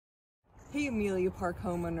Hey Amelia Park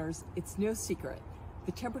homeowners, it's no secret.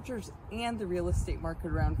 The temperatures and the real estate market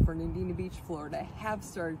around Fernandina Beach, Florida have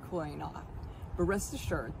started cooling off. But rest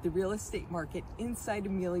assured, the real estate market inside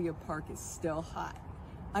Amelia Park is still hot.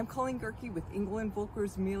 I'm Colleen Gerke with Engel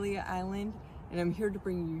Volkers Amelia Island, and I'm here to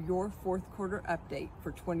bring you your fourth quarter update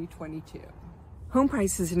for 2022. Home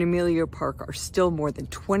prices in Amelia Park are still more than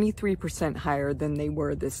 23% higher than they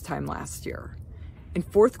were this time last year. In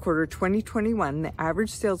fourth quarter 2021, the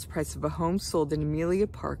average sales price of a home sold in Amelia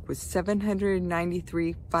Park was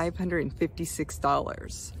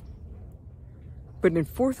 $793,556. But in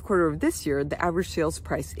fourth quarter of this year, the average sales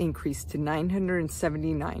price increased to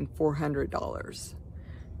 $979,400.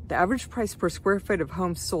 The average price per square foot of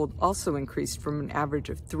homes sold also increased from an average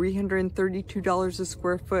of $332 a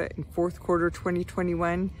square foot in fourth quarter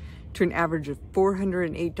 2021 to an average of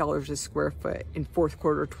 $408 a square foot in fourth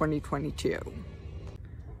quarter 2022.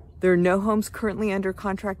 There are no homes currently under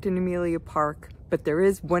contract in Amelia Park, but there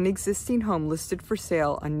is one existing home listed for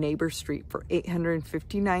sale on Neighbor Street for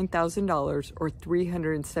 $859,000 or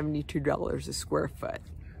 $372 a square foot.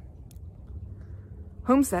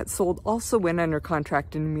 Homes that sold also went under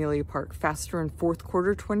contract in Amelia Park faster in fourth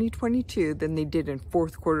quarter 2022 than they did in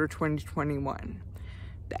fourth quarter 2021.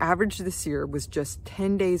 The average this year was just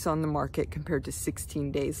 10 days on the market compared to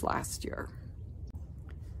 16 days last year.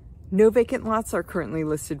 No vacant lots are currently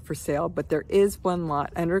listed for sale, but there is one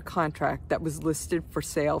lot under contract that was listed for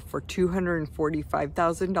sale for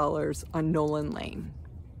 $245,000 on Nolan Lane.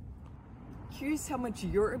 Curious how much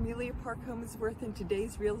your Amelia Park home is worth in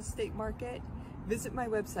today's real estate market? Visit my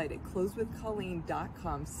website at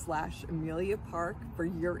closewithcolleen.com/Amelia Park for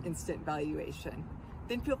your instant valuation.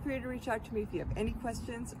 Then feel free to reach out to me if you have any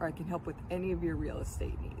questions or I can help with any of your real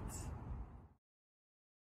estate needs.